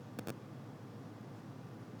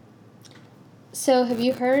So, have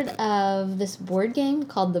you heard of this board game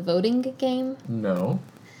called the Voting Game? No.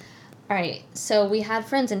 All right. So, we had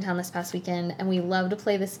friends in town this past weekend, and we love to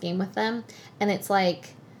play this game with them. And it's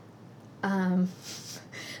like,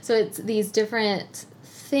 so it's these different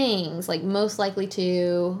things, like most likely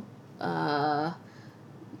to,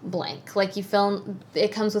 blank. Like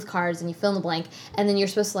it comes with cards, and you fill in the blank, and then you're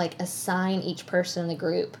supposed to like assign each person in the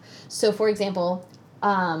group. So, for example,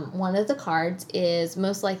 one of the cards is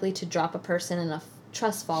most likely to drop a person in a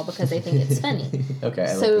trust fall because they think it's funny. Okay, I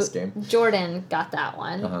so like this game. Jordan got that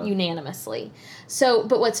one unanimously. So,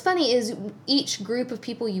 but what's funny is each group of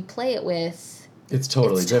people you play it with, it's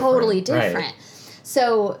totally different. Right.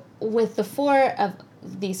 So, with the four of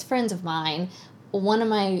these friends of mine, one of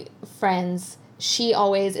my friends, she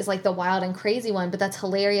always is like the wild and crazy one, but that's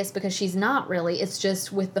hilarious because she's not really. It's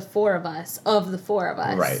just with the four of us,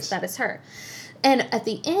 Right. that is her. And at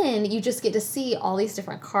the end, you just get to see all these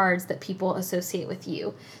different cards that people associate with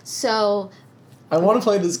you. So I want to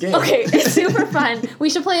play this game. okay, it's super fun. We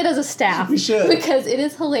should play it as a staff. We should. Because it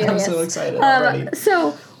is hilarious. I'm so excited already.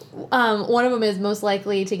 So one of them is most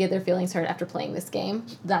likely to get their feelings hurt after playing this game.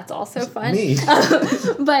 That's also fun. Me.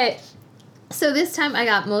 But so this time I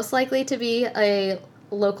got most likely to be a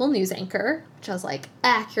local news anchor, which I was like,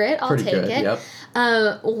 accurate, I'll Pretty take good, it.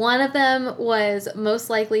 Yep. One of them was most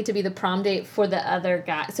likely to be the prom date for the other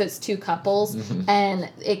guy. So it's two couples,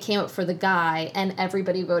 and it came up for the guy, and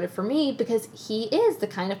everybody voted for me because he is the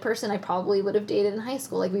kind of person I probably would have dated in high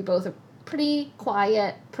school. Like, we both are pretty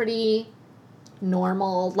quiet, pretty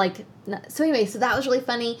normal. Like, so anyway, so that was really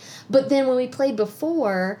funny. But then when we played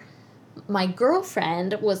before, my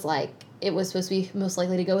girlfriend was like, it was supposed to be most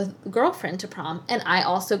likely to go with girlfriend to prom. And I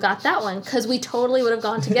also got that one because we totally would have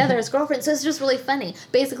gone together as girlfriend. So it's just really funny.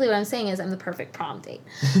 Basically what I'm saying is I'm the perfect prom date.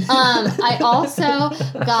 I also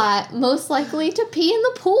got most likely to pee in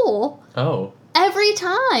the pool. Oh. Every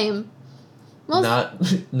time. Not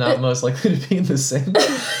most likely to be in the same.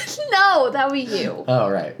 No, that would be you.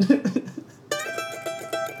 Oh, right.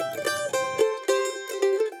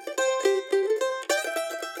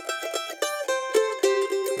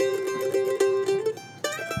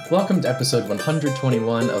 Welcome to episode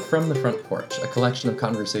 121 of From the Front Porch, a collection of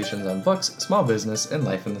conversations on books, small business, and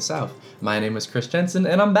life in the South. My name is Chris Jensen,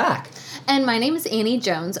 and I'm back. And my name is Annie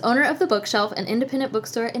Jones, owner of The Bookshelf, an independent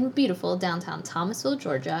bookstore in beautiful downtown Thomasville,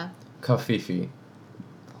 Georgia. Coffeefee.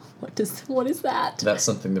 What is that? That's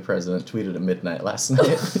something the president tweeted at midnight last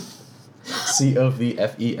night.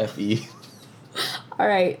 COVFEFE. All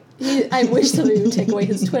right. I wish somebody would take away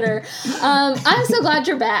his Twitter. I'm so glad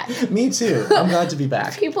you're back. Me too. I'm glad to be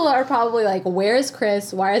back. People are probably like, where is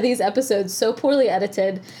Chris? Why are these episodes so poorly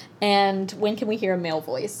edited? And when can we hear a male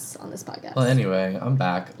voice on this podcast? Well, anyway, I'm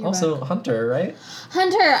back. You're also, back. Hunter, right?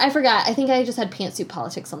 Hunter, I forgot. I think I just had pantsuit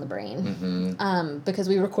politics on the brain. Because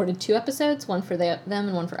we recorded 2 episodes, one for them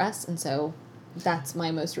and one for us. And so that's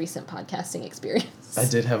my most recent podcasting experience. I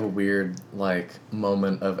did have a weird,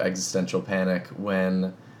 moment of existential panic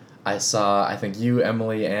when I saw, I think you,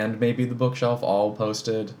 Emily, and maybe The Bookshelf all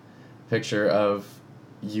posted a picture of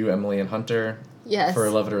you, Emily, and Hunter. Yes. For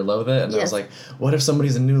Love It or Loathe It. And Yes. I was like, what if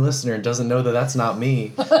somebody's a new listener and doesn't know that that's not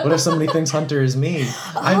me? What if somebody thinks Hunter is me?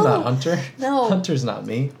 I'm not Hunter. No. Hunter's not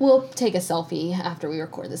me. We'll take a selfie after we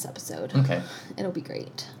record this episode. Okay. It'll be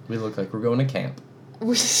great. We look like we're going to camp.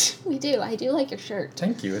 We do. I do like your shirt.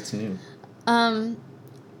 Thank you. It's new.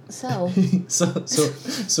 So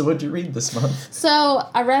So what'd you read this month? So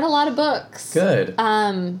I read a lot of books. Good.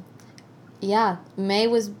 Yeah, May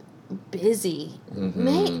was busy.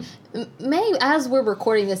 Mm-hmm. May, as we're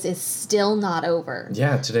recording this, is still not over.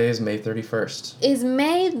 Yeah, today is May 31st. Is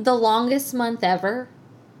May the longest month ever?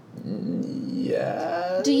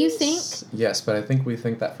 Yes. Do you think? Yes, but I think we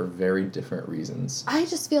think that for very different reasons. I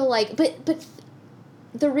just feel like, but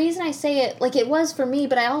the reason I say it, it was for me,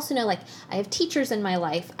 but I also know, I have teachers in my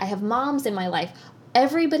life. I have moms in my life.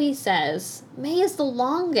 Everybody says May is the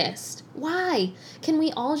longest. Why? Can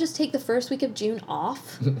we all just take the first week of June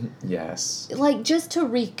off? Yes. Just to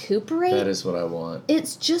recuperate? That is what I want.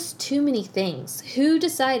 It's just too many things. Who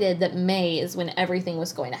decided that May is when everything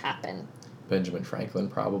was going to happen? Benjamin Franklin,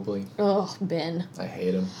 probably. Oh, Ben. I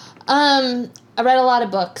hate him. I read a lot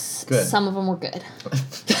of books. Good. Some of them were good.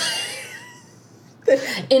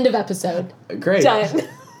 End of episode. Great. Done.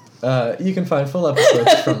 You can find full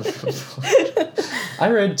episodes from... I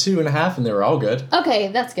read 2.5 and they were all good. Okay,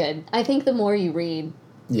 that's good. I think the more you read,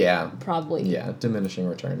 Yeah. probably. Yeah, diminishing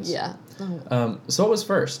returns. Yeah. So what was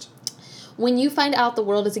first? When You Find Out the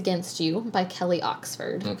World Is Against You by Kelly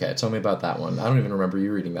Oxford. Okay, tell me about that one. I don't even remember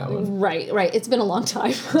you reading that one. Right. It's been a long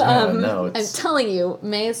time. No, I'm telling you,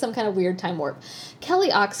 May is some kind of weird time warp.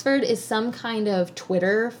 Kelly Oxford is some kind of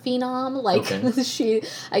Twitter phenom. Like, okay. She,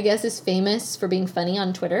 I guess, is famous for being funny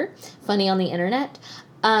on Twitter, funny on the internet.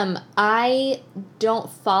 I don't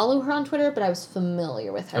follow her on Twitter, but I was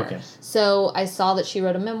familiar with her. Okay. So I saw that she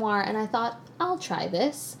wrote a memoir, and I thought, I'll try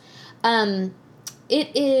this.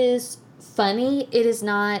 It is funny. It is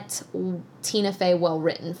not Tina Fey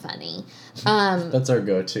well-written funny. That's our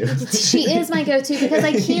go-to. She is my go-to because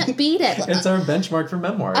I can't beat it. It's our benchmark for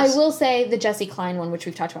memoirs. I will say the Jessie Klein one, which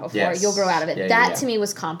we've talked about before, yes. You'll Grow Out of It. That to me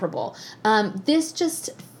was comparable. This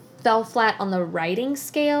just fell flat on the writing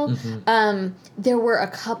scale. Mm-hmm. There were a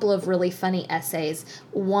couple of really funny essays.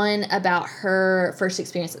 One about her first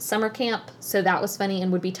experience at summer camp, so that was funny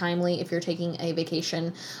and would be timely if you're taking a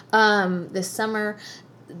vacation this summer.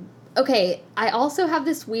 Okay, I also have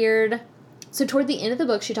this weird... So toward the end of the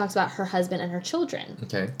book, she talks about her husband and her children.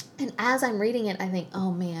 Okay. And as I'm reading it, I think,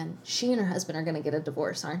 oh man, she and her husband are going to get a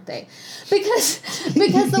divorce, aren't they? Because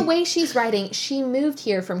the way she's writing, she moved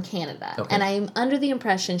here from Canada. Okay. And I'm under the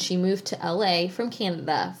impression she moved to LA from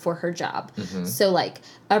Canada for her job. Mm-hmm. So like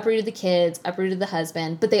uprooted the kids, uprooted the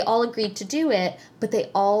husband, but they all agreed to do it. But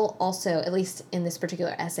they all also, at least in this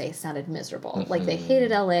particular essay, sounded miserable. Mm-hmm. Like they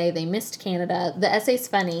hated LA, they missed Canada. The essay's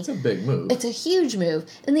funny. It's a big move. It's a huge move.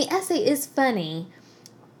 And the essay is funny.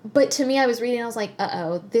 But to me, I was reading, I was like,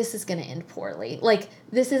 uh-oh, this is going to end poorly. Like,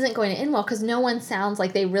 this isn't going to end well, because no one sounds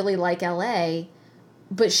like they really like L.A.,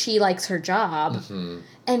 but she likes her job. Mm-hmm.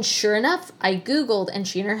 And sure enough, I Googled, and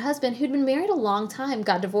she and her husband, who'd been married a long time,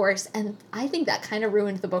 got divorced, and I think that kind of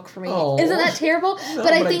ruined the book for me. Oh. Isn't that terrible? No,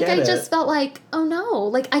 but I think I just felt like, oh no,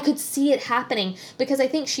 like I could see it happening, because I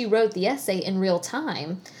think she wrote the essay in real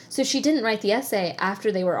time. So she didn't write the essay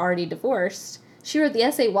after they were already divorced. She wrote the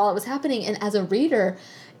essay while it was happening, and as a reader...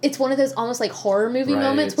 It's one of those almost like horror movie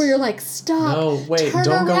moments where you're like, stop. No, wait,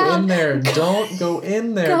 don't go in there. Don't go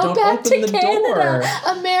in there. Go don't back open to the Canada. door.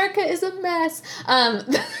 America is a mess.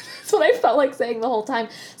 That's what I felt like saying the whole time.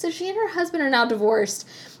 So she and her husband are now divorced,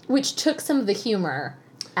 which took some of the humor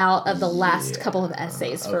out of the last couple of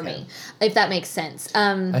essays for me, if that makes sense.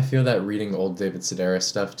 I feel that reading old David Sedaris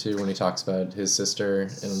stuff, too, when he talks about his sister.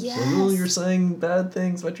 And yes. Like, oh, you're saying bad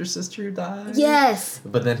things about your sister who died. Yes.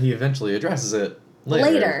 But then he eventually addresses it.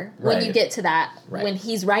 Later, right. When you get to that, when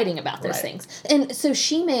he's writing about those things. And so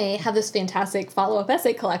she may have this fantastic follow-up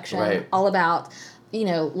essay collection all about, you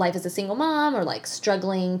know, life as a single mom or, like,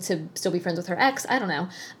 struggling to still be friends with her ex. I don't know.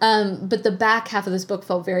 But the back half of this book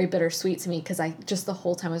felt very bittersweet to me because I just the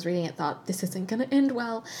whole time I was reading it thought, this isn't going to end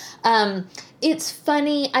well. It's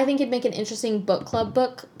funny. I think it'd make an interesting book club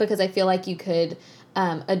book because I feel like you could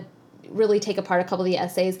really take apart a couple of the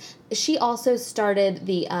essays. She also started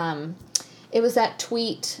the... it was that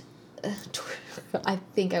tweet. I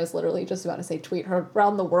think I was literally just about to say tweet her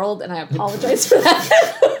around the world, and I apologize for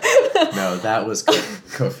that. No, that was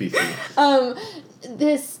Kofifi.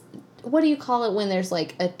 This, what do you call it when there's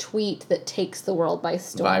like a tweet that takes the world by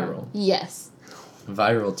storm? Viral. Yes.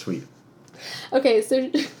 Viral tweet. Okay,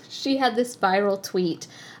 so she had this viral tweet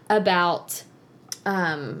about,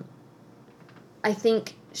 I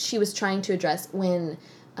think she was trying to address when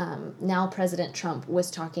now President Trump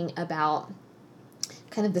was talking about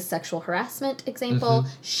kind of the sexual harassment example.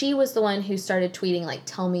 Mm-hmm. She was the one who started tweeting, like,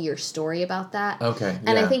 tell me your story about that. Okay,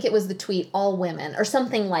 And I think it was the tweet, all women, or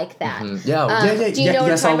something like that. Mm-hmm. Do you know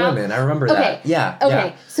yes, all women. I remember that. Yeah.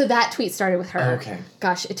 Okay, so that tweet started with her. Okay.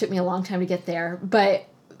 Gosh, it took me a long time to get there. But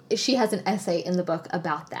she has an essay in the book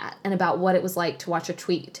about that and about what it was like to watch a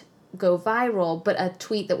tweet go viral, but a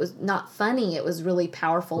tweet that was not funny. It was really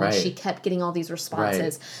powerful, and she kept getting all these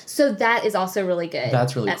responses. Right. So that is also really good.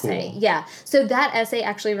 That's really essay. Cool. Yeah. So that essay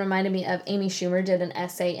actually reminded me of Amy Schumer did an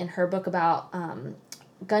essay in her book about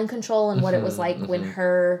gun control and what it was like when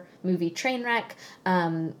her movie Trainwreck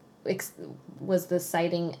was the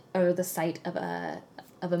sighting or the site of a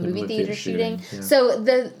movie theater shooting. Yeah.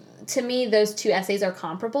 So to me, those two essays are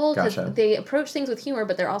comparable because they approach things with humor,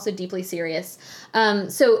 but they're also deeply serious.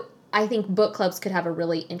 So I think book clubs could have a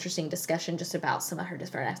really interesting discussion just about some of her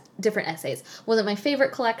different essays. Wasn't my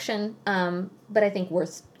favorite collection, but I think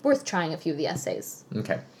worth trying a few of the essays.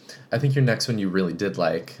 Okay. I think your next one you really did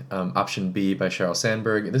like, Option B by Sheryl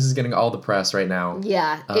Sandberg. This is getting all the press right now.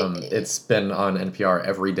 Yeah. It's been on NPR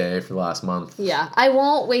every day for the last month. Yeah. I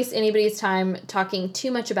won't waste anybody's time talking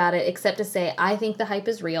too much about it, except to say I think the hype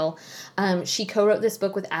is real. She co-wrote this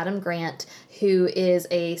book with Adam Grant, who is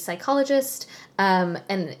a psychologist,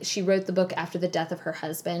 and she wrote the book after the death of her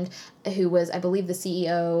husband, who was, I believe, the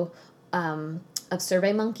CEO of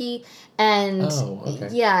SurveyMonkey.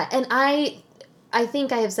 And yeah, and I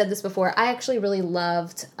think I have said this before. I actually really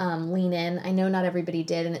loved Lean In. I know not everybody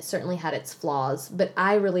did, and it certainly had its flaws, but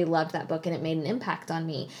I really loved that book, and it made an impact on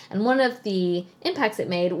me. And one of the impacts it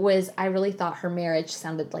made was I really thought her marriage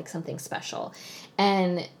sounded like something special.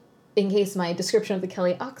 And in case my description of the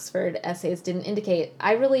Kelly Oxford essays didn't indicate,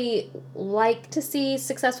 I really like to see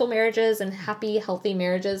successful marriages and happy, healthy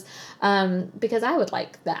marriages because I would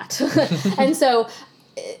like that. And so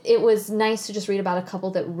it was nice to just read about a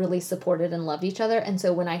couple that really supported and loved each other. And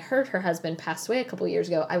so when I heard her husband passed away a couple years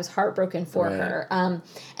ago, I was heartbroken for her.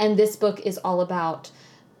 And this book is all about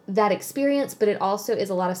that experience, but it also is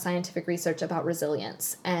a lot of scientific research about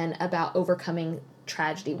resilience and about overcoming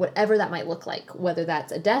tragedy, whatever that might look like, whether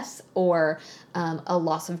that's a death or a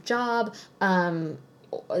loss of job,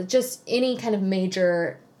 just any kind of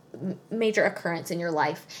major occurrence in your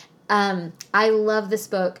life. I love this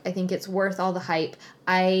book. I think it's worth all the hype.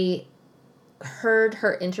 I heard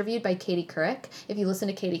her interviewed by Katie Couric. If you listen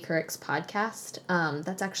to Katie Couric's podcast,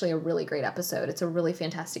 that's actually a really great episode. It's a really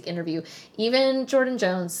fantastic interview. Even Jordan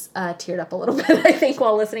Jones teared up a little bit, I think,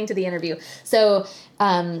 while listening to the interview. So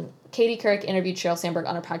Katie Couric interviewed Sheryl Sandberg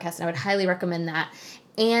on her podcast, and I would highly recommend that.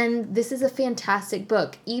 And this is a fantastic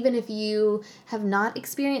book. Even if you have not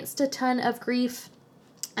experienced a ton of grief,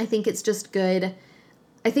 I think it's just good.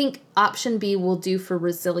 I think option B will do for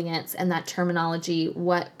resilience and that terminology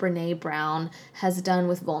what Brene Brown has done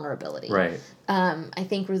with vulnerability. Right. I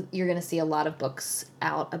think you're going to see a lot of books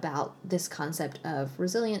out about this concept of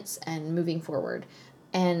resilience and moving forward.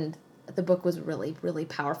 And the book was really, really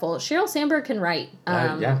powerful. Sheryl Sandberg can write.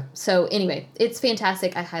 Yeah. So anyway, it's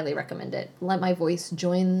fantastic. I highly recommend it. Let my voice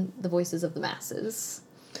join the voices of the masses.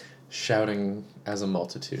 Shouting as a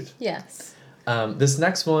multitude. Yes. This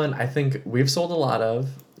next one, I think we've sold a lot of.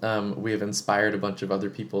 We have inspired a bunch of other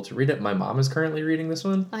people to read it. My mom is currently reading this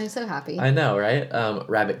one. I'm so happy. I know, right?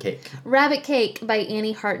 Rabbit Cake. Rabbit Cake by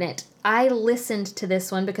Annie Hartnett. I listened to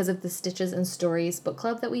this one because of the Stitches and Stories book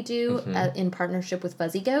club that we do in partnership with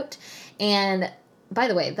Fuzzy Goat. And by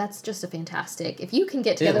the way, that's just a fantastic. If you can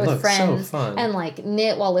get together with friends and like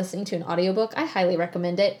knit while listening to an audiobook, I highly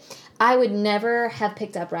recommend it. I would never have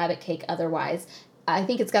picked up Rabbit Cake otherwise. I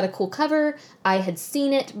think it's got a cool cover. I had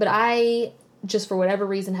seen it, but I just for whatever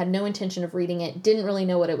reason had no intention of reading it, didn't really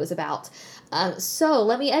know what it was about. So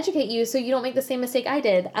let me educate you so you don't make the same mistake I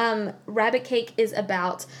did. Rabbit Cake is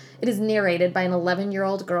narrated by an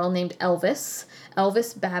 11-year-old girl named Elvis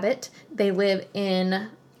Babbitt. They live in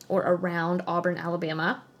or around Auburn,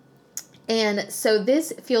 Alabama. And so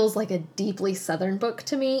this feels like a deeply Southern book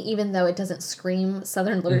to me, even though it doesn't scream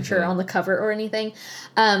Southern literature on the cover or anything.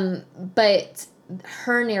 But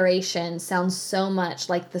her narration sounds so much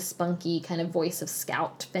like the spunky kind of voice of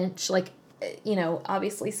Scout Finch. Like, you know,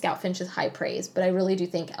 obviously Scout Finch is high praise, but I really do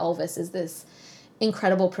think Elvis is this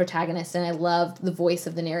incredible protagonist, and I loved the voice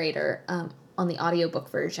of the narrator on the audiobook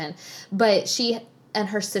version. But she and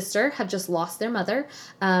her sister have just lost their mother.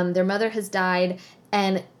 Their mother has died,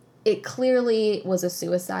 and it clearly was a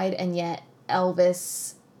suicide, and yet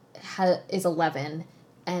Elvis is 11,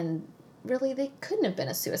 and really they couldn't have been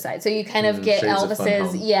a suicide. So you kind of get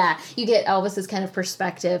Elvis's kind of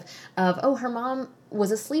perspective of, oh, her mom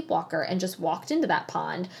was a sleepwalker and just walked into that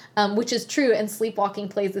pond, which is true, and sleepwalking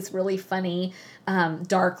plays this really funny,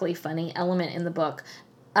 darkly funny element in the book.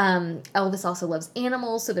 Elvis also loves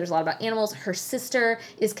animals, so there's a lot about animals. Her sister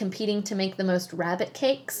is competing to make the most rabbit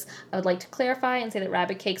cakes. I would like to clarify and say that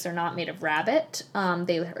rabbit cakes are not made of rabbit.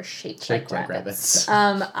 They are shaped like rabbits.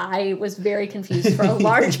 I was very confused for a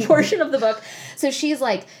large portion of the book. So she's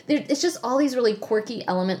like, it's just all these really quirky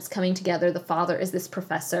elements coming together. The father is this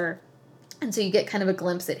professor, and so you get kind of a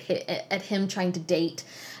glimpse at him trying to date.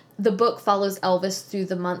 The book follows Elvis through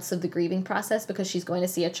the months of the grieving process because she's going to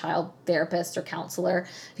see a child therapist or counselor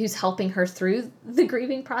who's helping her through the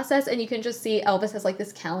grieving process. And you can just see Elvis has like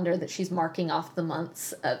this calendar that she's marking off the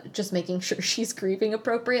months, just making sure she's grieving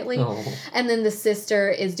appropriately. Oh. And then the sister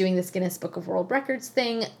is doing this Guinness Book of World Records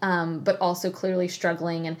thing, but also clearly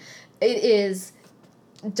struggling. And it is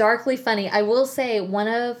darkly funny. I will say one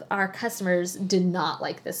of our customers did not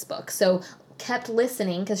like this book. So kept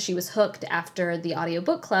listening because she was hooked after the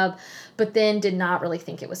audiobook club, but then did not really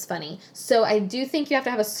think it was funny. So I do think you have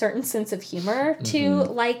to have a certain sense of humor to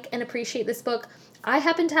like and appreciate this book. I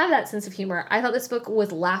happen to have that sense of humor. I thought this book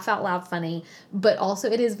was laugh out loud funny, but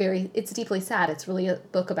also it's deeply sad. It's really a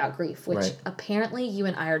book about grief, which apparently you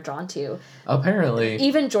and I are drawn to. Apparently.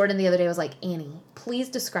 Even Jordan the other day was like, Annie, please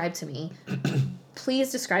describe to me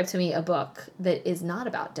please describe to me a book that is not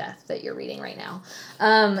about death that you're reading right now.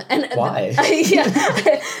 Why?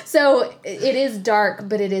 Yeah. So it is dark,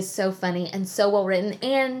 but it is so funny and so well written.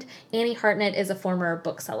 And Annie Hartnett is a former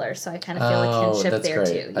bookseller, so I kind of feel a kinship there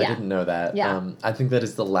too. I didn't know that. Yeah. I think that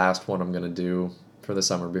is the last one I'm going to do for the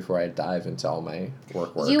summer before I dive into all my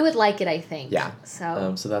work. You would like it, I think. Yeah.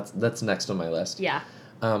 So that's next on my list. Yeah.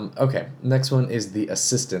 Okay. Next one is The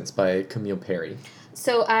Assistants by Camille Perry.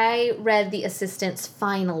 So I read The Assistants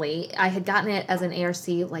finally. I had gotten it as an ARC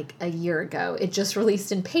like a year ago. It just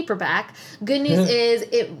released in paperback. Good news is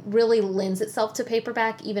it really lends itself to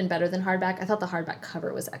paperback even better than hardback. I thought the hardback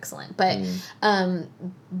cover was excellent, but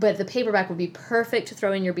the paperback would be perfect to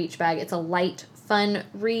throw in your beach bag. It's a light, fun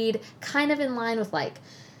read, kind of in line with like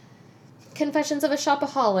Confessions of a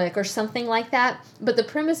Shopaholic or something like that. But the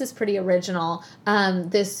premise is pretty original.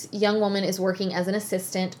 This young woman is working as an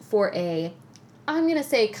assistant for I'm going to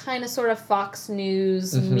say kind of sort of Fox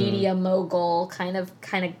News media mogul kind of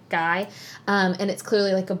guy. And it's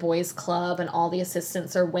clearly like a boys club and all the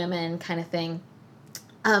assistants are women kind of thing.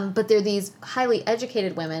 But they're these highly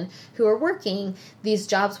educated women who are working these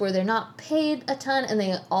jobs where they're not paid a ton and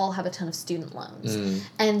they all have a ton of student loans.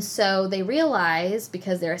 And so they realize,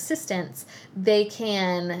 because they're assistants, they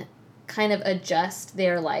can kind of adjust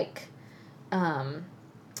their like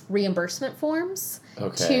reimbursement forms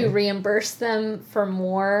to reimburse them for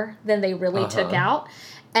more than they really took out.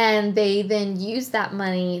 And they then use that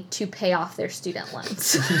money to pay off their student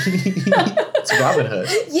loans. It's Robin Hood.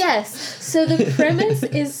 Yes. So the premise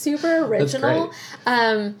is super original.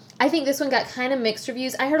 I think this one got kind of mixed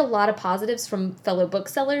reviews. I heard a lot of positives from fellow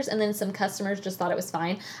booksellers, and then some customers just thought it was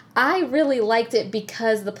fine. I really liked it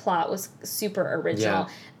because the plot was super original.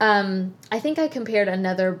 Yeah. I think I compared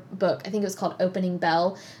another book. I think it was called Opening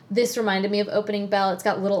Bell. This reminded me of Opening Bell. It's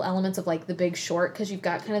got little elements of like The Big Short because you've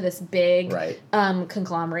got kind of this big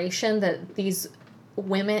conglomeration that these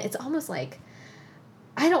women, it's almost like,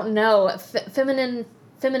 I don't know,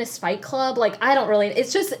 feminist fight club. Like, I don't really,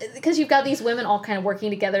 it's just because you've got these women all kind of working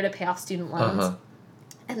together to pay off student loans.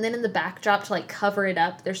 And then in the backdrop to like cover it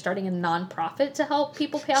up, they're starting a nonprofit to help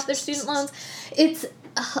people pay off their student loans.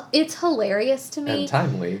 It's hilarious to me. And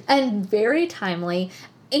timely. And very timely.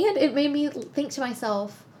 And it made me think to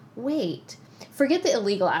myself, wait, forget the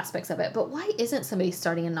illegal aspects of it, but why isn't somebody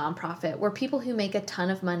starting a nonprofit where people who make a ton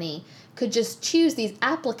of money could just choose these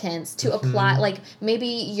applicants to apply? Like, maybe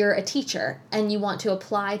you're a teacher and you want to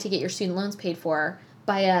apply to get your student loans paid for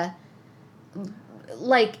by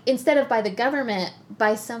instead of by the government,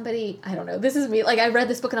 by somebody, I don't know, this is me, like, I read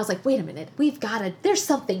this book and I was like, wait a minute, there's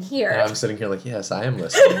something here. And I'm sitting here like, yes, I am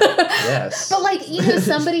listening. Yes. But, like,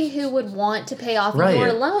 somebody who would want to pay off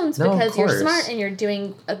your loans because you're smart and you're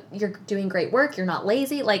doing great work, you're not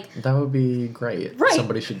lazy, like... That would be great. Right.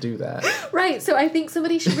 Somebody should do that. Right, so I think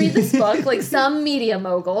somebody should read this book, like, some media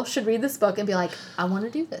mogul should read this book and be like, I want to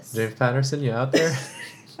do this. James Patterson, you out there?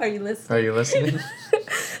 Are you listening?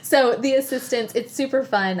 So, The Assistants, it's super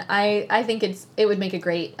fun. I think it would make a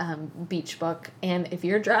great beach book. And if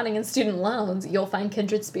you're drowning in student loans, you'll find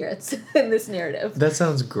kindred spirits in this narrative. That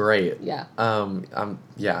sounds great. Yeah. I'm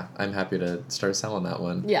happy to start selling that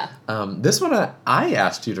one. Yeah. This one I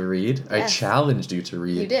asked you to read. Yes. I challenged you to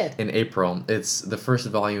read. You did. In April. It's the first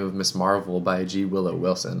volume of Miss Marvel by G. Willow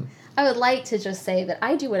Wilson. I would like to just say that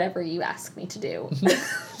I do whatever you ask me to do.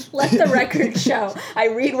 Let the record show. I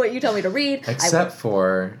read what you tell me to read. Except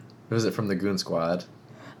for, was it from the Goon Squad?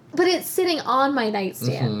 But it's sitting on my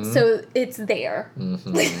nightstand, so it's there.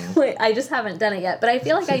 I just haven't done it yet. But I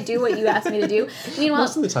feel like I do what you ask me to do. Meanwhile,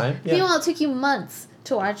 most of the time, yeah. Meanwhile, it took you months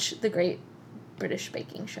to watch The Great British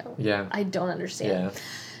Baking Show. Yeah. I don't understand. Yeah.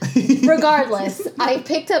 Regardless, I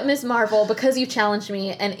picked up Miss Marvel because you challenged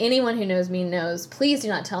me, and anyone who knows me knows, please do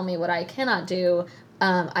not tell me what I cannot do.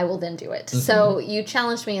 I will then do it. So you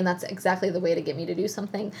challenged me, and that's exactly the way to get me to do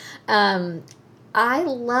something. I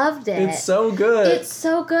loved it. It's so good. It's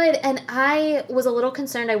so good, and I was a little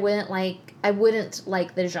concerned I wouldn't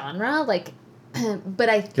like the genre, like. But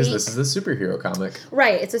I think... Because this is a superhero comic.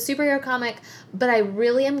 Right, it's a superhero comic, but I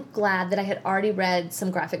really am glad that I had already read some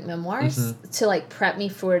graphic memoirs to, like, prep me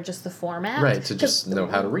for just the format. Right, to just know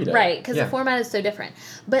how to read it. Right, because the format is so different.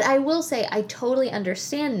 But I will say, I totally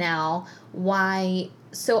understand now why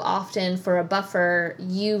so often for a buffer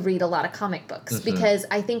you read a lot of comic books, because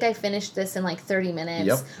I think I finished this in, like, 30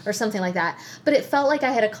 minutes or something like that. But it felt like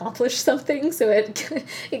I had accomplished something, so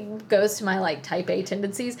it goes to my, like, type A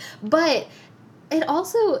tendencies. But... it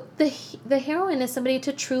also, the heroine is somebody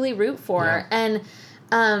to truly root for. And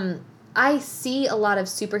I see a lot of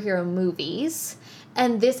superhero movies,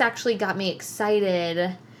 and this actually got me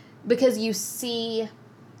excited because you see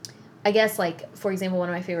I guess, like, for example, one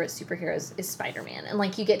of my favorite superheroes is Spider-Man. And,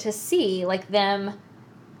 like, you get to see, like, them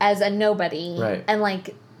as a nobody. Right. And,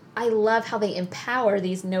 like, I love how they empower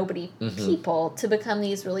these nobody people to become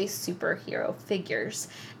these really superhero figures.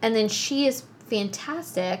 And then she is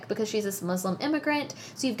fantastic because she's this Muslim immigrant.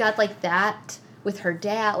 So you've got, like, that with her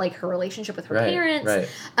dad, like, her relationship with her parents. Right.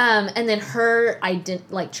 And then her,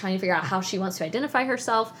 like, trying to figure out how she wants to identify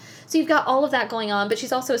herself. So you've got all of that going on, but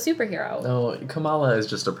she's also a superhero. No, Kamala is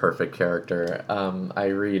just a perfect character. I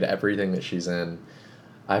read everything that she's in.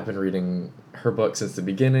 I've been reading her book since the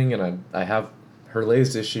beginning, and I have her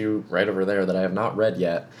latest issue right over there that I have not read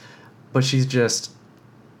yet. But she's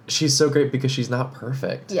so great because she's not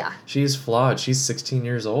perfect. Yeah. She's flawed. She's 16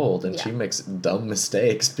 years old, and Yeah. she makes dumb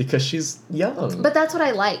mistakes because she's young. But that's what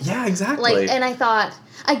I like. Yeah, exactly. Like, and I thought,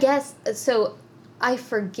 I guess, so I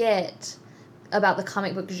forget about the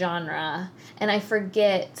comic book genre, and I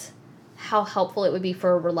forget how helpful it would be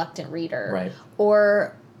for a reluctant reader. Right.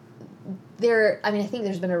 Or I think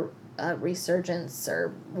there's been a resurgence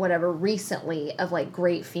or whatever recently of, like,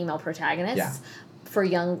 great female protagonists for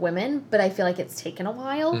young women, but I feel like it's taken a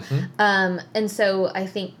while. And so I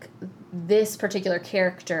think this particular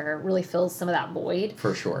character really fills some of that void.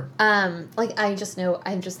 For sure. Like, I just know,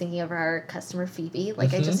 I'm just thinking of our customer Phoebe.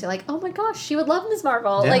 Like, I just feel like, oh my gosh, she would love Ms.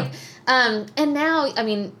 Marvel. Yeah. Like, and now, I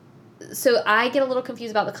mean, so I get a little confused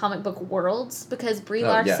about the comic book worlds because Brie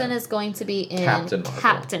Larson is going to be in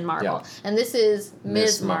Captain Marvel. Yeah. And this is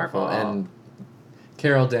Ms. Marvel. And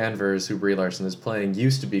Carol Danvers, who Brie Larson is playing,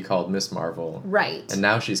 used to be called Miss Marvel. Right. And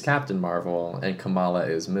now she's Captain Marvel, and Kamala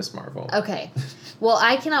is Miss Marvel. Okay. Well,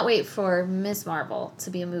 I cannot wait for Ms. Marvel to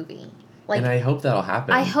be a movie. Like, and I hope that'll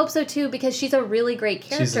happen. I hope so, too, because she's a really great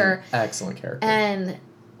character. She's an excellent character. And,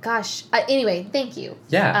 gosh, anyway, thank you.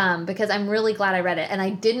 Yeah. Because I'm really glad I read it, and I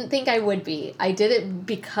didn't think I would be. I did it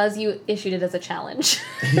because you issued it as a challenge.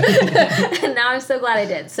 And now I'm so glad I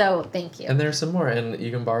did, so thank you. And there's some more, and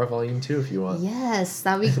you can borrow volume 2 if you want. Yes,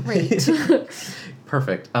 that would be great.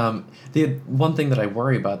 Perfect. The one thing that I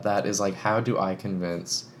worry about that is, like, how do I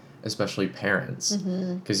convince especially parents?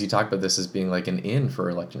 Because you talk about this as being like an in for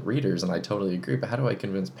reluctant readers, and I totally agree, but how do I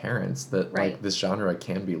convince parents that like this genre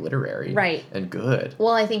can be literary and good?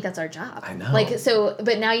 Well, I think that's our job. I know. Like, so,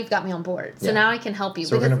 but now you've got me on board, so now I can help you.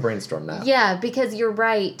 So we're going to brainstorm that. Yeah, because you're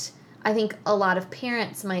right. I think a lot of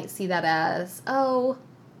parents might see that as, oh,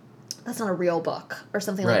 that's not a real book or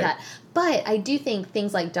something like that. But I do think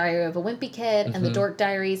things like Diary of a Wimpy Kid and the Dork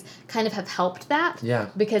Diaries kind of have helped that. Yeah.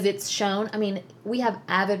 Because it's shown, I mean, we have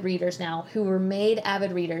avid readers now who were made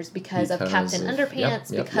avid readers because of Captain Underpants,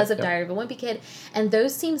 because of Diary of a Wimpy Kid. And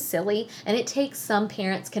those seem silly. And it takes some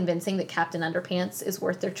parents convincing that Captain Underpants is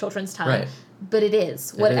worth their children's time. Right. But it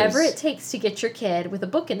is. Whatever it takes to get your kid with a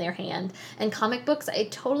book in their hand. And comic books, I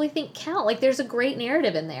totally think count. Like, there's a great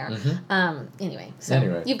narrative in there. Anyway,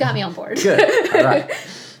 you've got me on board. Good. All right.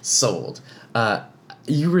 Sold.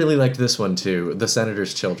 You really liked this one, too, The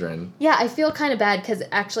Senator's Children. Yeah, I feel kind of bad because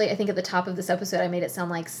actually I think at the top of this episode I made it sound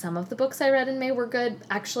like some of the books I read in May were good.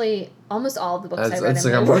 Actually, almost all of the books I read in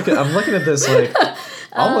May I'm looking at this like,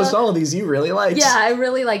 almost all of these you really liked. Yeah, I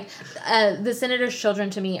really liked. The Senator's Children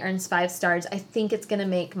to me earns 5 stars. I think it's going to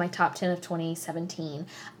make my top 10 of 2017.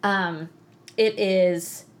 It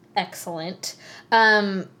is excellent.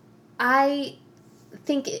 I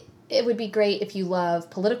think it would be great if you love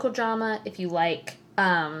political drama, if you like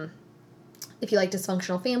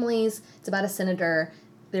dysfunctional families. It's about a senator.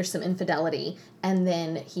 There's some infidelity. And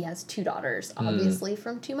then he has 2 daughters, obviously,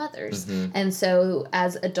 from 2 mothers. And so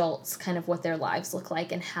as adults, kind of what their lives look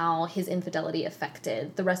like and how his infidelity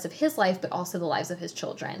affected the rest of his life, but also the lives of his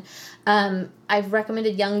children. I've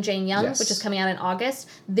recommended Young Jane Young, which is coming out in August.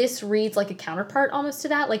 This reads like a counterpart almost to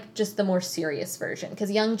that, like just the more serious version. Because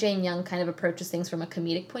Young Jane Young kind of approaches things from a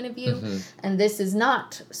comedic point of view. And this is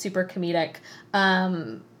not super comedic.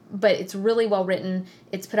 But it's really well written.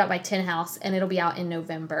 It's put out by Tin House, and it'll be out in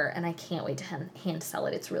November, and I can't wait to hand sell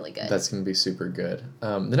it. It's really good. That's going to be super good.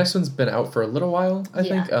 The next one's been out for a little while, I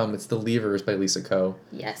think. It's The Leavers by Lisa Coe.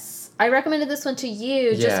 Yes. I recommended this one to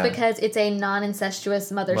you just because it's a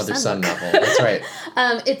non-incestuous mother-son novel. That's right.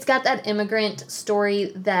 It's got that immigrant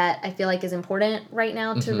story that I feel like is important right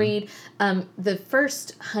now to read. The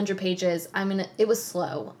first 100 pages, it was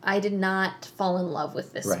slow. I did not fall in love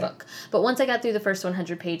with this book. But once I got through the first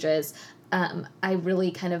 100 pages, I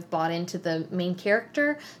really kind of bought into the main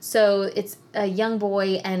character. So it's a young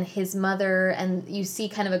boy and his mother, and you see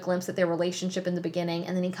kind of a glimpse at their relationship in the beginning,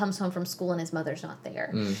 and then he comes home from school and his mother's not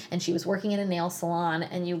there. And she was working in a nail salon,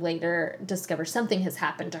 and you later discover something has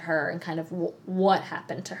happened to her and kind of what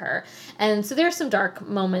happened to her. And so there are some dark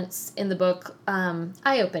moments in the book,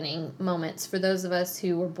 eye-opening moments for those of us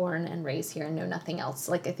who were born and raised here and know nothing else.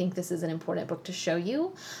 Like, I think this is an important book to show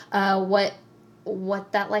you what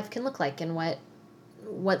that life can look like and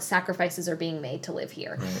what sacrifices are being made to live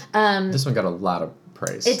here. Right. This one got a lot of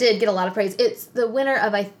praise. It did get a lot of praise. It's the winner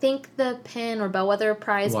of, I think, the PEN or Bellwether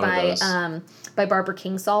Prize by Barbara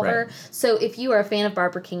Kingsolver. Right. So if you are a fan of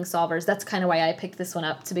Barbara Kingsolver's, that's kind of why I picked this one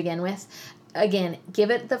up to begin with. Again,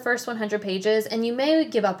 give it the first 100 pages, and you may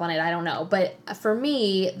give up on it, I don't know. But for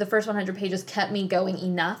me, the first 100 pages kept me going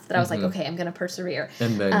enough that I was like, okay, I'm going to persevere.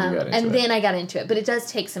 And then you got into it. And then I got into it. But it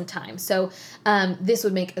does take some time. So this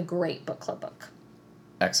would make a great book club book.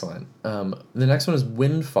 Excellent. The next one is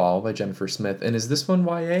Windfall by Jennifer Smith. And is this one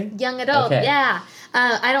YA? Young adult, yeah.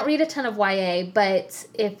 I don't read a ton of YA, but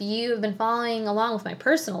if you've been following along with my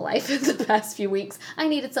personal life in the past few weeks, I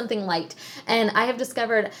needed something light. And I have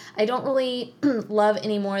discovered I don't really love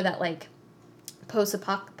anymore that, like,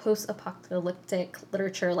 post-apocalyptic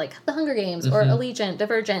literature like The Hunger Games or Allegiant,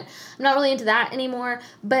 Divergent. I'm not really into that anymore,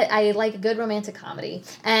 but I like a good romantic comedy.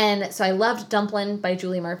 And so I loved Dumplin' by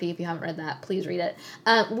Julie Murphy. If you haven't read that, please read it.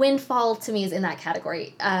 Windfall to me is in that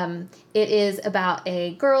category. It is about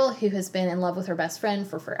a girl who has been in love with her best friend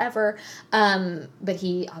for forever, but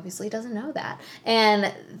he obviously doesn't know that.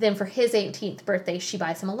 And then for his 18th birthday, she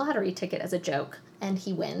buys him a lottery ticket as a joke. And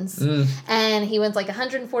he wins. And he wins like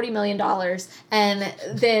 $140 million.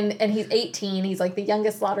 And he's 18. He's like the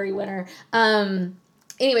youngest lottery winner.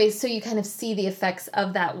 Anyway, so you kind of see the effects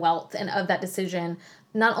of that wealth and of that decision,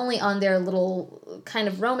 not only on their little kind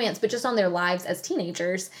of romance, but just on their lives as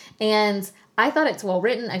teenagers. And I thought it's well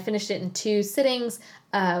written. I finished it in 2 sittings.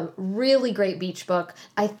 Really great beach book.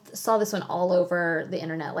 I saw this one all over the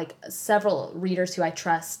internet. Like, several readers who I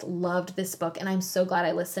trust loved this book, and I'm so glad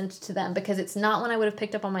I listened to them because it's not one I would have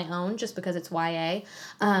picked up on my own just because it's YA.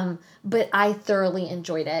 But I thoroughly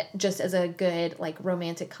enjoyed it just as a good, like,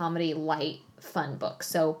 romantic comedy, light, fun book.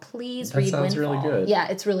 So please read Windfall. That sounds really good. Yeah,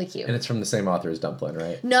 it's really cute. And it's from the same author as Dumplin',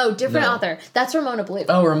 right? No, different author. That's Ramona Blue.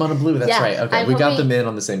 Oh, Ramona Blue. That's right. Okay, we got them in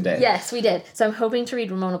on the same day. Yes, we did. So I'm hoping to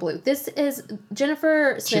read Ramona Blue. This is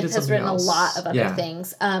Jennifer Smith has written a lot of other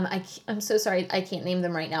things. I'm so sorry I can't name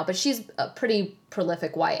them right now, but she's a pretty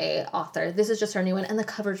prolific YA author. This is just her new one, and the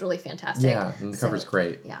cover's really fantastic. Yeah, and the cover's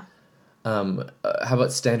great. Yeah. How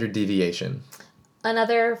about Standard Deviation?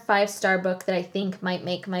 Another 5-star book that I think might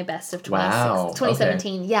make my best of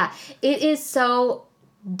 2017. Okay. Yeah. It is so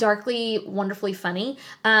darkly, wonderfully funny.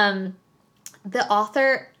 The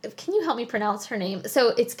author, can you help me pronounce her name? So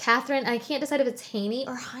it's Catherine, I can't decide if it's Haney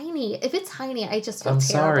or Heine. If it's Heine, I just feel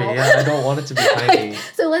terrible. I'm sorry, I don't want it to be Heine.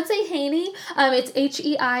 So let's say Haney. It's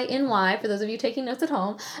Heiny, for those of you taking notes at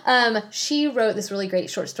home. She wrote this really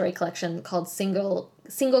great short story collection called Single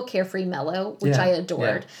Carefree Mellow, which I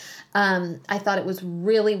adored. I thought it was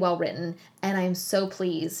really well written, and I'm so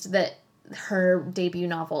pleased that her debut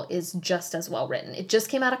novel is just as well written. It just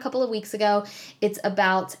came out a couple of weeks ago. It's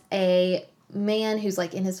about a man who's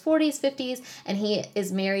like in his 40s, 50s, and he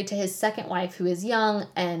is married to his second wife who is young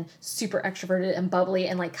and super extroverted and bubbly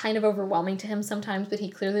and like kind of overwhelming to him sometimes, but he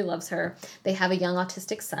clearly loves her. They have a young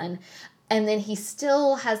autistic son. And then he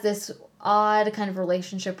still has this odd kind of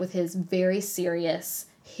relationship with his very serious,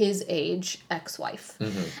 his age ex-wife.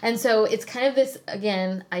 And so it's kind of this,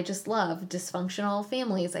 again, I just love dysfunctional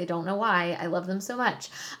families. I don't know why. I love them so much.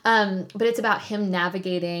 But it's about him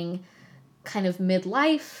navigating kind of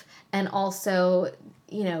midlife, and also,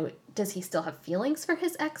 you know, does he still have feelings for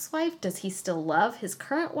his ex-wife? Does he still love his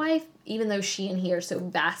current wife, even though she and he are so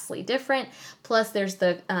vastly different? Plus, there's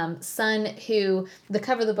the son who, the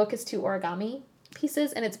cover of the book is 2 origami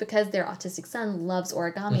pieces, and it's because their autistic son loves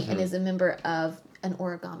origami and is a member of an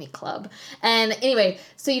origami club. And anyway,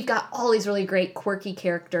 so you've got all these really great quirky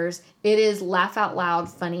characters. It is laugh out loud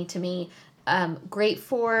funny to me. Great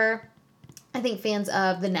for, I think, fans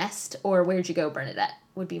of The Nest or Where'd You Go, Bernadette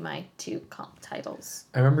would be my 2 comp titles.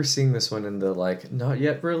 I remember seeing this one in the, like, not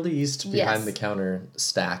yet released behind the counter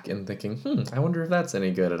stack and thinking, I wonder if that's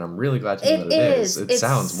any good, and I'm really glad to know that it is. It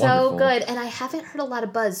sounds wonderful. It's so good, and I haven't heard a lot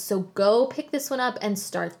of buzz, so go pick this one up and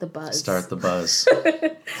start the buzz. Start the buzz.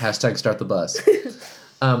 Hashtag start the buzz.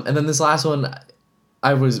 And then this last one,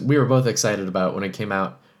 we were both excited about when it came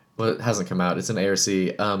out. Well, it hasn't come out. It's an ARC,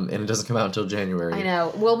 and it doesn't come out until January. I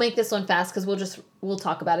know. We'll make this one fast because we'll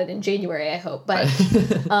talk about it in January, I hope. But,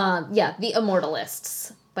 The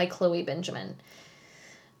Immortalists by Chloe Benjamin.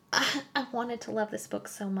 I wanted to love this book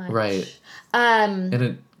so much. Right. And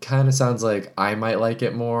it kind of sounds like I might like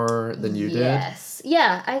it more than you did. Yes.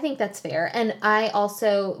 Yeah, I think that's fair. And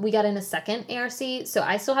we got in a second ARC, so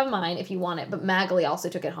I still have mine if you want it, but Magali also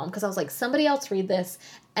took it home because I was like, somebody else read this,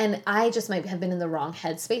 and I just might have been in the wrong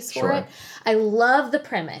headspace for it. I love the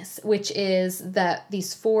premise, which is that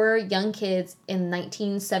these 4 young kids in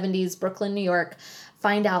 1970s Brooklyn, New York,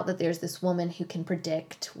 find out that there's this woman who can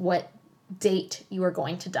predict what date you are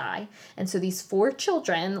going to die. And so these 4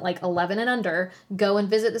 children, like 11 and under, go and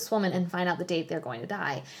visit this woman and find out the date they're going to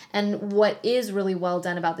die. And what is really well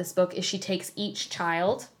done about this book is she takes each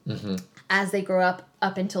child as they grow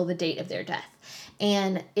up until the date of their death.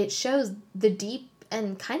 And it shows the deep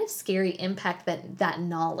and kind of scary impact that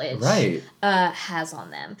knowledge has on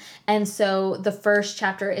them. And so the first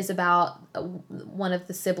chapter is about one of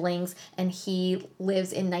the siblings, and he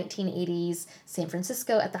lives in 1980s San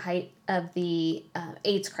Francisco at the height of the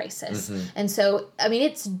AIDS crisis. And so, I mean,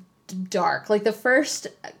 it's dark. Like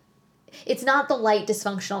it's not the light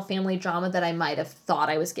dysfunctional family drama that I might have thought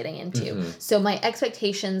I was getting into. So my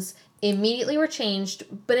expectations immediately were changed,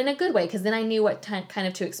 but in a good way, because then I knew what kind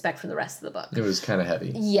of to expect from the rest of the book. It was kind of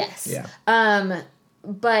heavy. Yes. Yeah.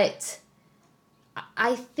 But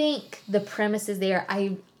I think the premise is there.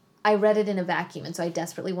 I read it in a vacuum, and so I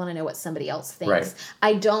desperately want to know what somebody else thinks. Right.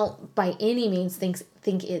 I don't by any means think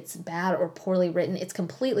it's bad or poorly written. It's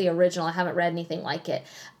completely original. I haven't read anything like it.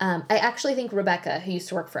 I actually think Rebecca, who used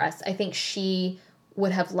to work for us, I think she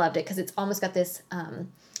would have loved it because it's almost got this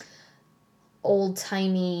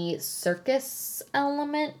old-timey circus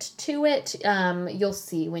element to it. You'll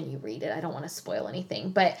see when you read it. I don't want to spoil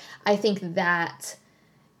anything, but I think that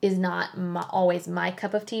is not always my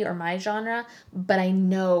cup of tea or my genre, but I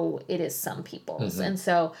know it is some people's. And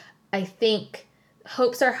so I think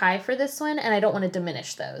hopes are high for this one, and I don't want to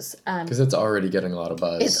diminish those. Because it's already getting a lot of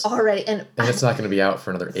buzz. It's already... And it's not going to be out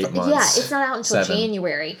for another 8 months. Yeah, it's not out until 7.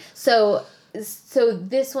 January. So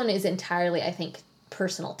this one is entirely, I think,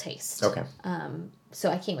 personal taste. Okay. So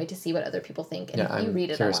I can't wait to see what other people think. And yeah, if you I'm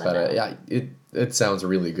read it, curious I want to about know. it. Yeah, it sounds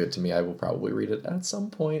really good to me. I will probably read it at some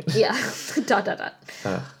point. Yeah. ...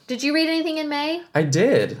 Did you read anything in May? I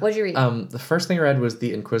did. What did you read? The first thing I read was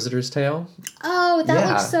The Inquisitor's Tale. Oh, that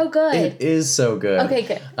looks so good. It is so good. Okay,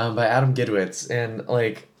 good. By Adam Gidwitz. And,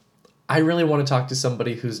 I really want to talk to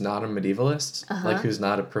somebody who's not a medievalist, who's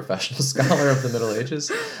not a professional scholar of the Middle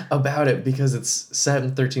Ages, about it, because it's set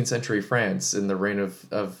in 13th century France in the reign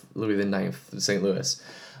of Louis IX, St. Louis.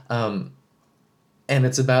 And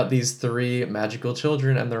it's about these 3 magical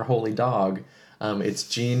children and their holy dog. It's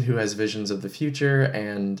Jean, who has visions of the future,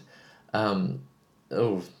 and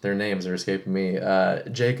their names are escaping me.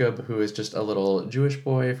 Jacob, who is just a little Jewish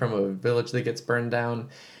boy from a village that gets burned down.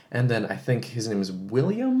 And then I think his name is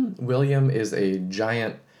William. William is a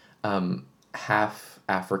giant half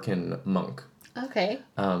African monk. Okay.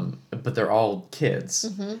 But they're all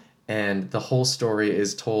kids. And the whole story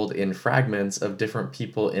is told in fragments of different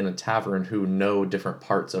people in a tavern who know different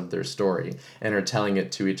parts of their story and are telling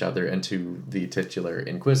it to each other and to the titular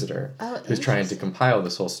inquisitor, who's trying to compile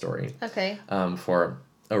this whole story. Okay. For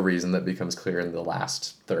a reason that becomes clear in the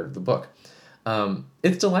last third of the book.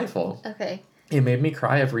 It's delightful. Okay. It made me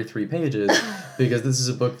cry every 3 pages because this is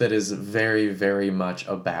a book that is very, very much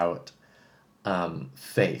about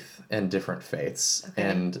faith and different faiths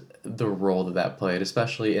and the role that played,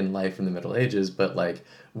 especially in life in the Middle Ages, but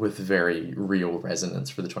with very real resonance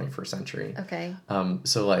for the 21st century. Okay.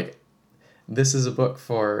 So this is a book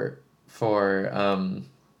for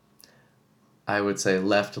I would say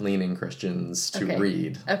left-leaning Christians to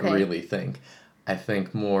read, really think. I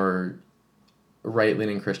think more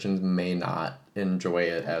right-leaning Christians may not enjoy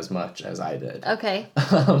it as much as I did. Okay.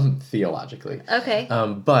 Theologically. Okay.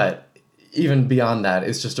 But even beyond that,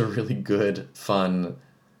 it's just a really good, fun,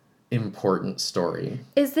 important story.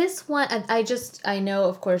 Is this one... I know,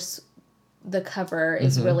 of course, the cover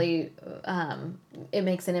is really... it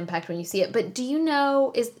makes an impact when you see it. But do you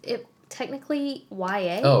know... Is it technically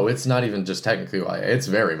YA? Oh, it's not even just technically YA. It's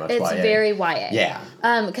very much YA. It's very YA. Yeah.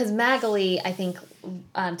 Because Magali, I think...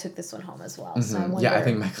 took this one home as well. So I wonder... Yeah, I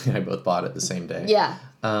think Magali and I both bought it the same day. Yeah.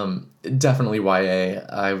 Definitely YA.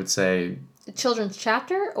 I would say... Children's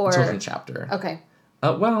chapter or... Children's chapter. Okay.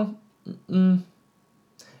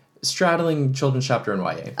 Straddling children's chapter and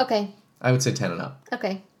YA. Okay. I would say 10 and up.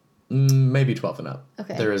 Okay. Maybe 12 and up.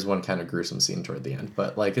 Okay. There is one kind of gruesome scene toward the end,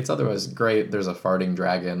 but like it's otherwise great. There's a farting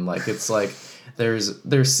dragon. Like it's like there's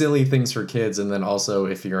silly things for kids, and then also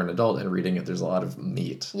if you're an adult and reading it, there's a lot of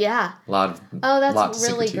meat. Yeah. A lot of that's lot to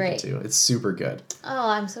really sink your great. teeth into. It's super good. Oh,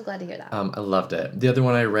 I'm so glad to hear that. I loved it. The other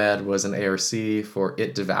one I read was an ARC for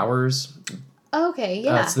It Devours. Okay,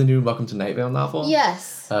 yeah. It's the new Welcome to Night Vale novel.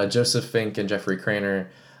 Yes. Joseph Fink and Jeffrey Cranor.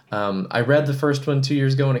 I read the first one 2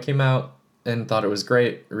 years ago when it came out and thought it was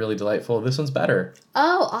great, really delightful. This one's better.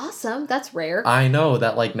 Oh, awesome. That's rare. I know,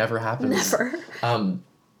 that like never happens. Never.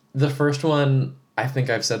 The first one, I think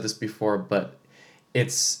I've said this before, but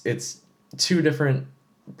it's two different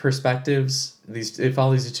perspectives. It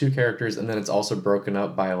follows these two characters, and then it's also broken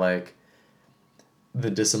up by like the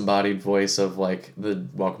disembodied voice of like the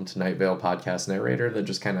Welcome to Night Vale podcast narrator that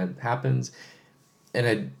just kind of happens.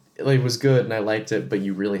 And it was good and I liked it, but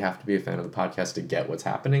you really have to be a fan of the podcast to get what's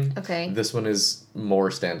happening. Okay. This one is more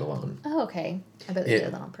standalone. Oh, okay. I bet they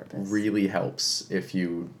did that on purpose. Really helps if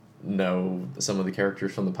you know some of the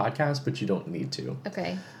characters from the podcast, but you don't need to.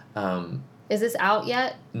 Okay. Is this out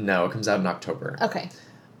yet? No, it comes out in October. Okay.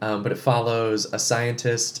 But it follows a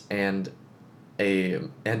scientist and a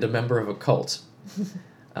member of a cult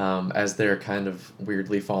as they're kind of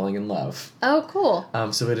weirdly falling in love. Oh, cool.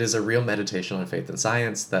 So it is a real meditation on faith and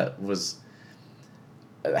science that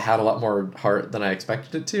had a lot more heart than I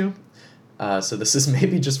expected it to. So this is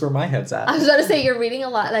maybe just where my head's at. I was about to say, you're reading a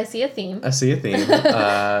lot, and I see a theme. I see a theme.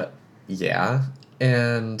 Yeah.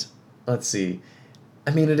 And let's see.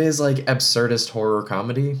 I mean, it is like absurdist horror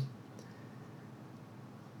comedy.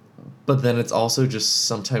 But then it's also just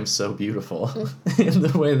sometimes so beautiful in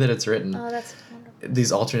the way that it's written. Oh, that's wonderful.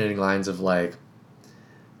 These alternating lines of like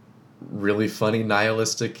really funny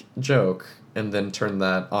nihilistic joke and then turn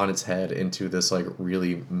that on its head into this like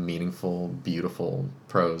really meaningful, beautiful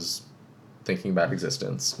prose thinking about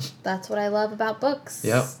existence. That's what I love about books.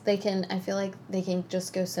 Yep. I feel like they can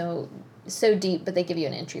just go so deep, but they give you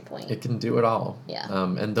an entry point. It can do it all. Yeah.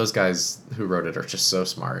 And those guys who wrote it are just so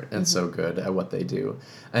smart and so good at what they do.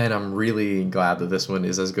 And I'm really glad that this one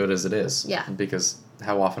is as good as it is. Yeah. Because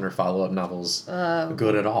how often are follow-up novels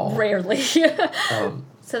good at all? Rarely. So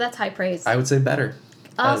that's high praise. I would say better.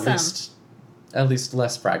 Awesome. At least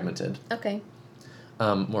less fragmented. Okay.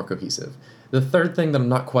 More cohesive. The third thing that I'm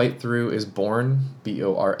not quite through is Born,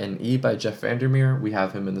 Borne, by Jeff Vandermeer. We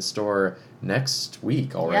have him in the store next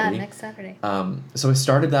week already. Yeah, next Saturday. So I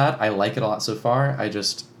started that. I like it a lot so far.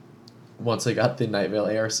 Once I got the Night Vale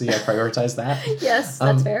ARC, I prioritized that. Yes,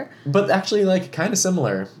 that's fair. But actually, like, kind of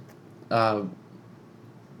similar. Kind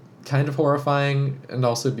of horrifying and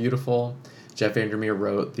also beautiful. Jeff Vandermeer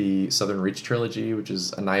wrote the Southern Reach trilogy, which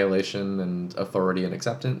is Annihilation and Authority and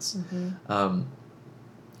Acceptance.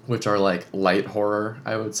 Which are like light horror,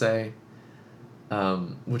 I would say,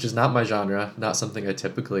 which is not my genre, not something I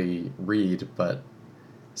typically read, but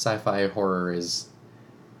sci-fi horror is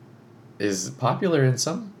popular in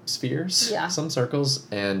some spheres, some circles,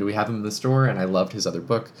 and we have him in the store, and I loved his other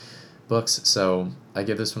books, so I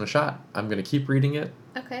give this one a shot. I'm going to keep reading it,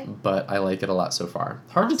 Okay. but I like it a lot so far.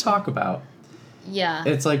 Hard to talk about. Yeah.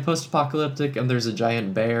 It's like post-apocalyptic, and there's a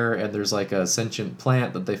giant bear, and there's like a sentient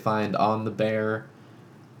plant that they find on the bear.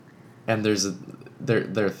 And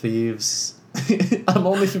they're thieves. I'm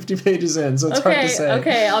only 50 pages in, so it's hard to say.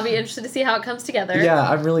 Okay, I'll be interested to see how it comes together. Yeah,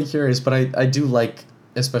 I'm really curious, but I do like,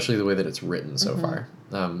 especially the way that it's written so far.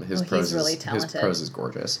 His prose is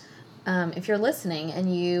gorgeous. If you're listening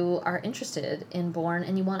and you are interested in Born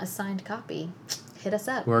and you want a signed copy, hit us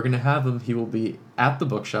up. We're going to have him. He will be at the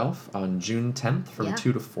bookshelf on June 10th from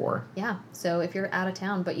 2 to 4. Yeah, so if you're out of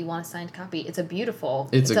town but you want a signed copy, it's a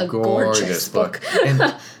gorgeous book.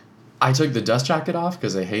 And I took the dust jacket off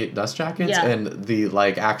because I hate dust jackets, and the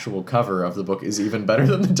like actual cover of the book is even better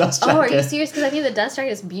than the dust jacket. Oh, are you serious? Because I think the dust jacket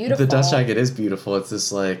is beautiful. The dust jacket is beautiful. It's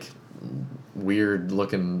this like weird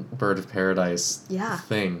looking bird of paradise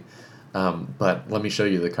thing. But let me show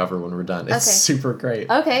you the cover when we're done. It's super great.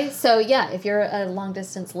 Okay, so yeah, if you're a long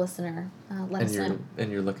distance listener, let us know.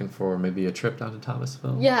 And you're looking for maybe a trip down to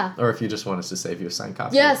Thomasville. Yeah. Or if you just want us to save you a signed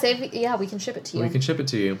copy. Yeah, we can ship it to you. We can ship it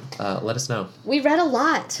to you. Let us know. We read a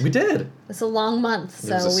lot. We did. It's a long month,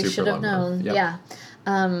 so we should have known. Yep. Yeah.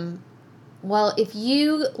 Well, if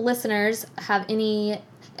you listeners have any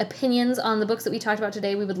opinions on the books that we talked about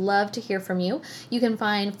today, we would love to hear from you. You can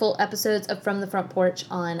find full episodes of From the Front Porch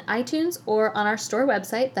on iTunes or on our store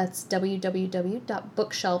website. That's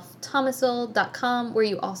www.bookshelfthomasville.com, where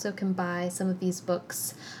you also can buy some of these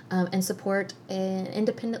books and support an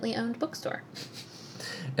independently owned bookstore.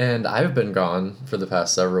 And I've been gone for the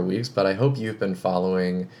past several weeks, but I hope you've been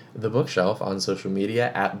following The Bookshelf on social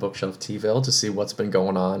media at BookshelfTville to see what's been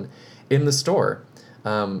going on in the store.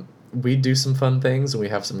 We do some fun things, and we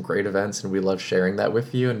have some great events, and we love sharing that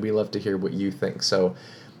with you, and we love to hear what you think. So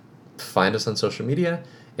find us on social media,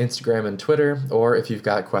 Instagram and Twitter, or if you've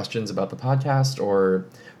got questions about the podcast or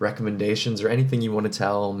recommendations or anything you want to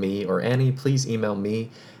tell me or Annie, please email me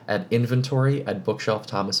at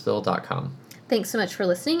inventory@bookshelfthomasville.com. Thanks so much for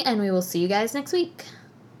listening, and we will see you guys next week.